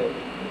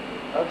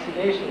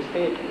oxidation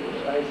state,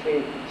 I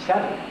say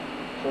 7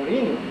 for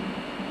rhenium.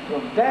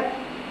 From that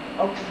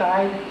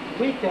oxide,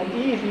 we can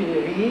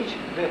easily reach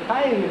the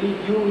highly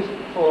reduced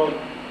form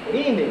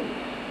rhenium.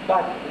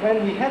 But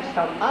when we have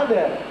some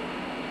other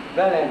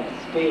valence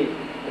state,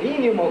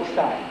 rhenium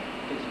oxide,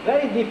 it's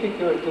very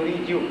difficult to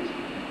reduce.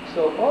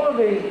 So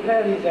always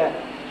there is a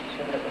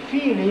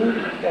feeling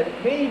that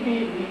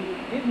maybe we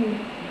didn't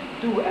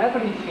do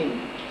everything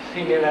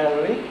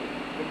similarly,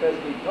 because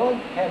we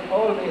don't have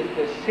always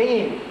the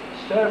same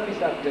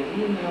surface of the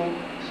rhenium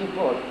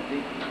support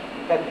the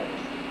patterns.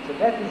 So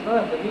that is one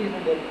of the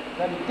reasons that it's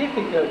very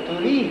difficult to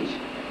reach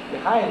the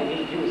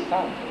highly reduced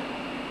sample.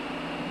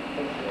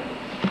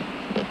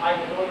 I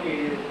have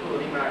only two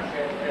remarks.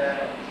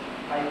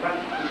 I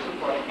want to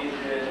support this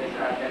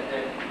result that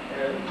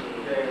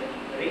the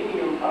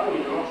rhenium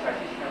aluminum oxide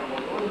system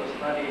was also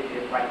studied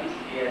by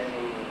ICC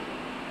in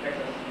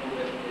Texas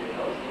University in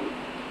Austin,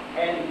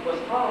 and it was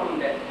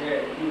found that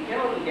you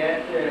cannot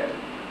get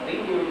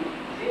rhenium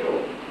zero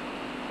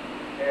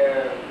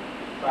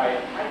by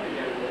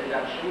hydrogen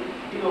reduction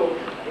below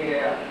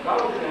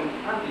 1,000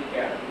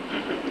 ampere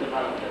the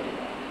parameter.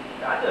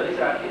 The other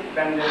result is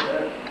when the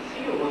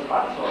CO was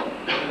adsorbed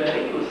to the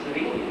reduced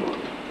rhenium,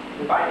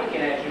 the binding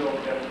energy of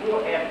the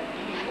 4Fe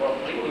of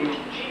rhenium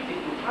shifted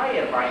to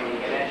higher binding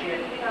energy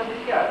at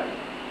 300 Kelvin.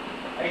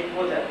 It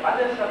was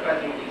another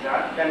surprising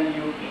result when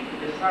you heat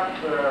the surface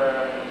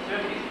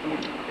to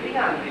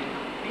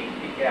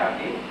 350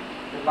 Kelvin.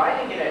 The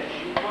binding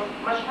energy was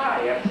much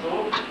higher,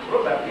 so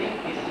probably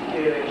this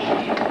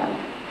shift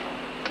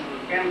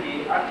can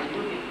be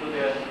attributed to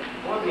the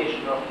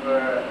formation of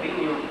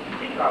rhenium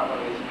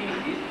tricarbonyl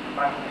species,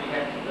 but we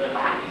have to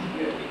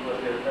dispute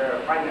because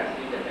the final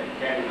state that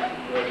can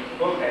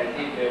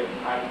compensate the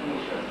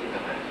initial state.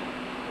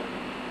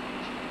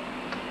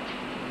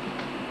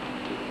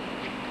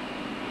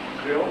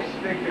 The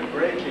oxidative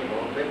breaking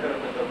of metal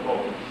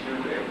bonds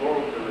should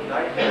evolve to the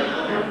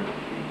dihydrogen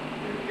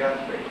gas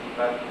phase,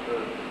 but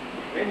in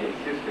many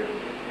systems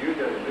it's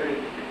usually very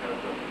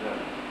difficult to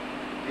observe.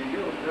 Did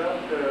you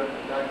observe the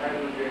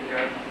dihydrogen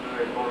gas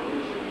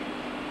evolution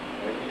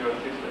in your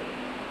system?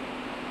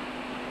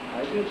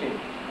 Hydrogen.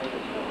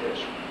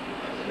 Yes.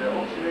 The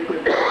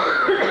oxidative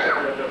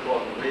metal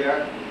bond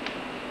react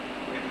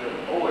with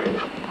oil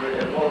to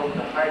evolve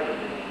the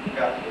hydrogen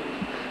gas phase.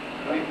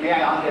 May I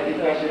answer this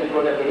question?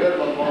 Because at the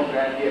London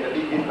conference we had a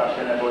big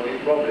discussion about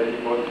this problem,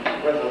 because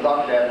Professor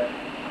Zacher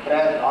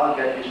pressed us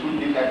that we should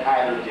detect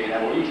hydrogen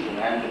evolution,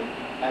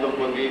 and of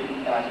course we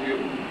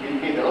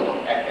made a lot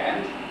of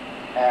attempts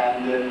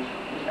and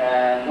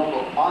a lot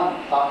of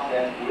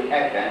unsuccessful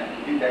attempts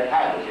to detect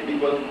hydrogen,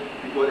 because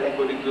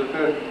according to the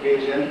first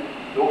equation,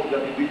 the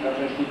oxidative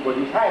destruction should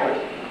produce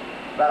hydrogen.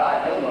 But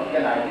I don't know,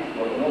 can I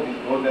disclose or not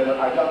disclose that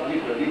I just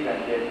reviewed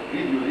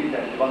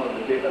recently one of the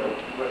papers of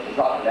Professor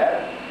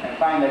Zacher, and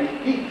finally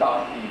he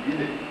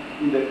succeeded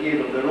in the case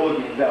of the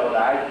rhodium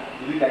zeolite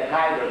to detect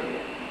hydrogen.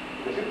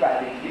 The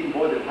surprising thing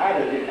was that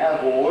hydrogen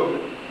evolved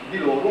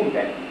below room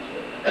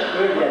temperature.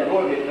 Earlier we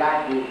always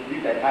tried to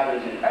detect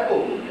hydrogen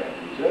above room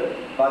temperature,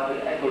 but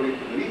according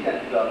to the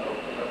recent results of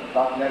Professor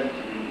Zacher,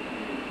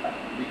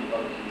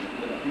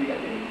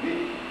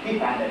 he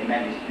finally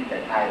managed to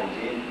detect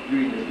hydrogen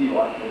during the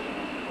CO absorption.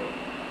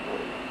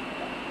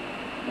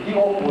 He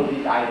opposed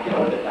this idea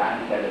all the time.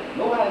 He said,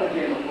 no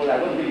hydrogen, of course, I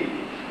don't believe it.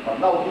 But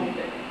now he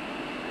detects.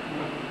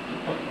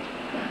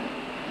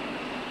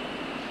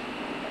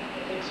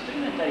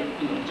 Experimentally,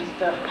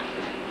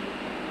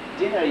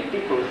 generally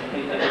people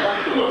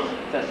evacuate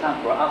the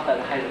sample after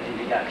the hydrogen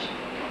reduction.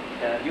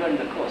 During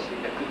the course,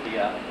 there could be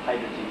a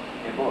hydrogen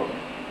evolved.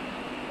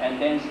 And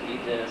then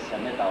it is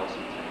metals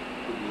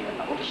could be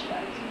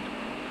oxidized.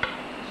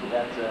 So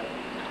that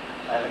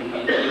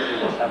immediately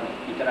some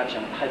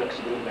interaction with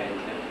hydroxy group and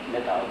the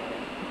metal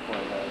for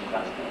the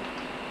cluster.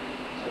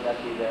 So that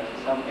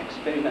is some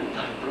experimental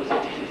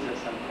processes is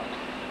some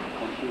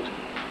confusion.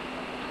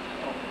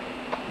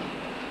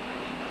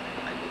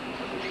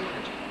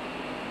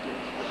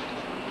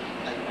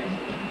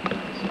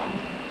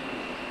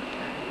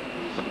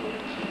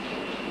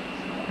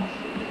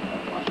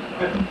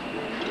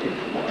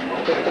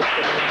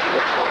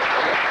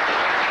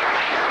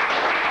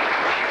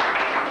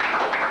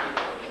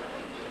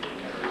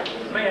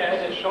 May I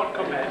add a short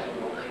comment?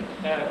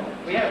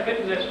 We have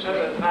witnessed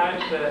several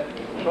times the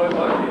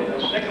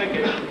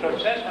segregation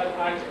process.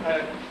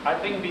 I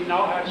think we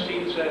now have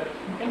seen the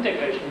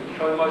integration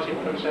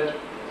process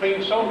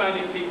bringing so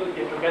many people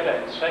here together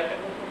in a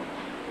second.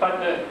 But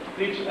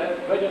please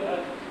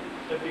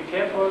be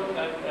careful.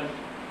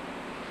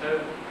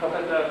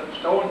 Professor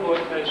Stone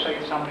would say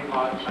some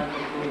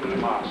concluding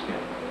remarks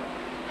here.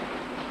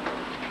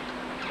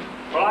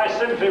 Well, I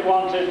simply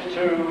wanted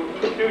to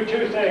do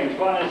two things.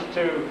 One is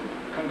to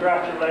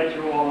congratulate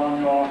you all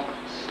on your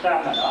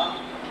stamina,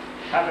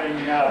 having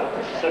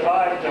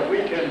survived a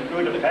week in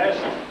Budapest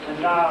and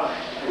now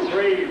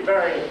 3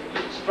 very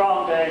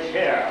strong days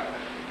here.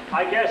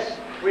 I guess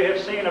we have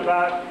seen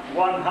about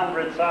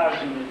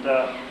 100,000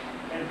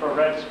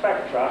 infrared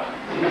spectra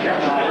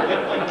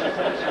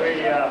since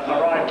we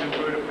arrived in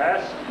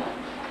Budapest.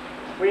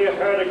 We have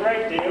heard a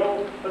great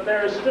deal, but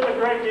there is still a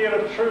great deal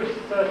of truth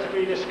to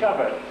be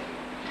discovered.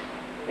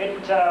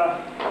 It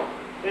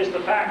is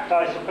the fact,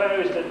 I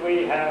suppose, that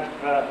we have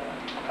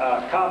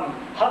come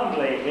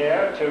humbly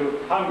here to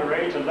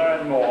Hungary to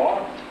learn more.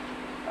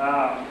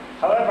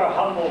 However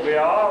humble we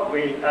are,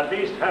 we at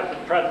least have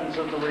the presence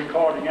of the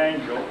recording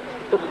angel.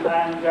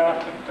 And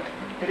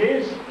it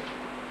is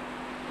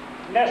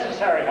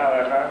necessary,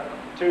 however,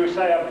 to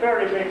say a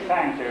very big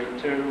thank you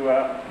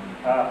to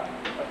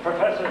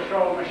Professor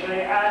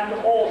Scholl-Miché, and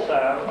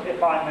also,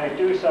 if I may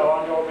do so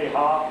on your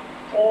behalf,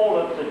 all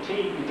of the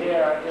team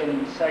here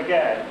in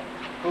Szeged,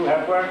 who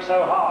have worked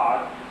so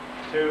hard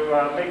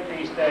to make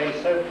these days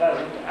so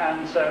pleasant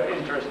and so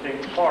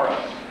interesting for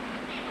us.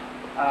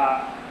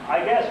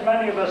 I guess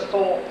many of us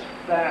thought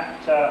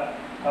that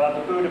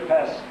the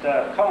Budapest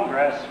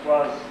Congress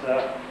was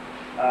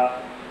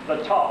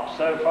the top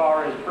so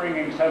far as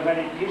bringing so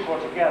many people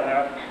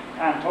together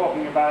and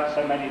talking about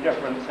so many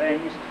different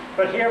things.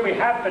 But here we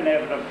have been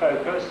able to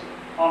focus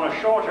on a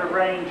shorter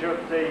range of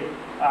the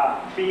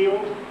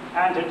field,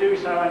 and to do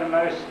so in a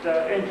most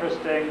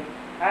interesting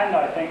and,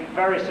 I think,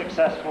 very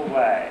successful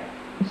way.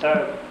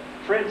 So,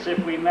 Fritz,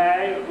 if we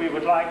may, we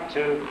would like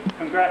to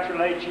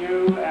congratulate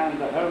you and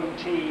the home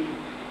team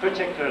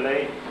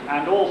particularly,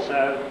 and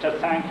also to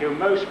thank you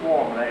most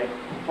warmly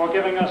for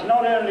giving us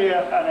not only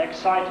an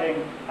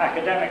exciting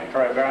academic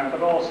program,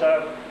 but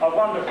also a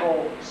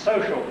wonderful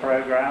social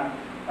program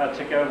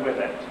to go with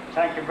it.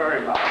 Thank you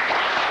very much.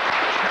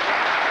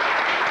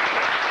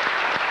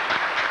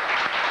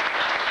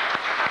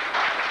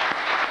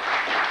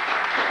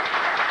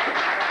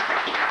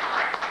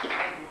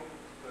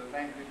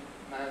 Thank you,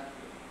 Matt.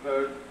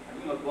 But I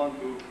do not want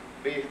to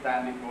waste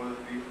time because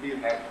we still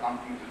have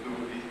something to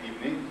do this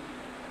evening.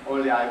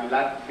 Only I would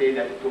like to say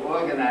that to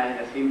organize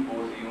a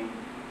symposium,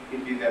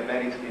 it is a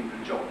very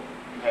simple job.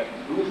 You have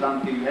to do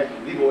something, you have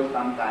to devote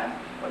some time,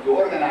 but to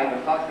organize a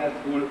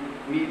successful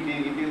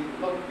meeting, it is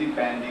not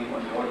depending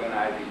on the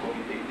organizing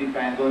committee, it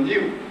depends on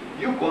you.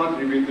 You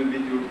contributed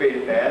with your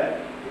paper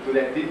to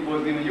that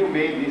symposium, you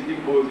made this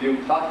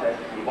symposium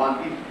successful one,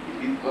 if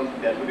it is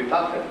considered to be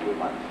successful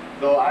one.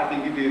 So I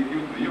think it is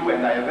due to you,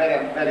 and I am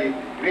very, very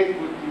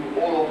grateful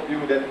to all of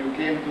you that you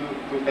came to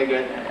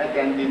Szeged and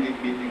attended this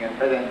meeting and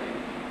presented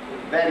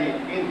very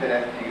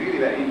interesting, really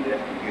very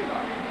interesting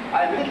results.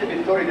 I'm a little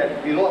bit sorry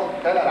that we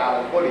lost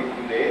several colleagues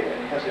today,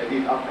 especially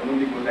this afternoon,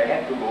 because I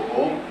had to go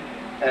home.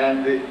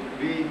 And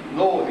we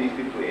know this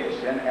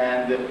situation,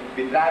 and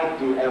we try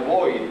to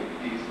avoid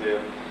this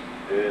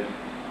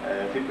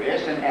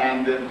situation.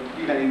 And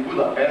even in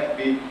Budapest,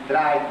 we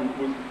try to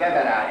put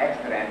several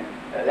excellent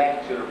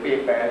lecture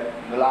papers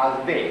the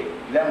last day.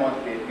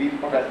 Demonstrate this.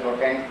 Professor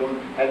Kingston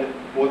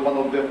was one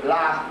of the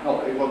last, no,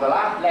 it was the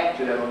last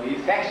lecturer on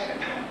this section.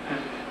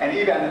 And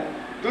even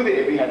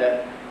today we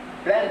had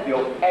plenty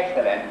of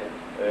excellent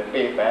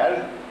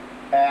papers,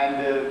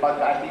 and but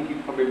I think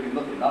it's probably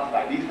not enough.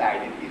 I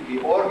decided if we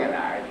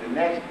organize the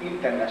next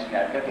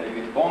International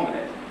Catalyst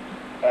Congress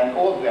and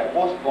also a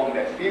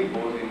post-Congress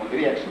symposium on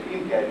reaction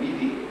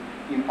intermediate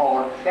in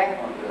our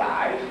second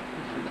life,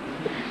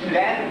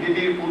 then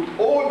we will put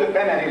all the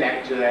plenary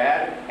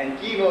lecturers and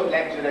keynote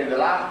lecturers in the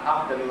last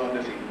afternoon of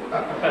the symposium.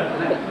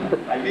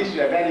 I wish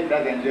you a very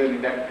pleasant journey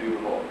back to your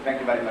home. Thank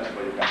you very much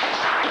for your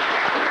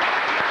time.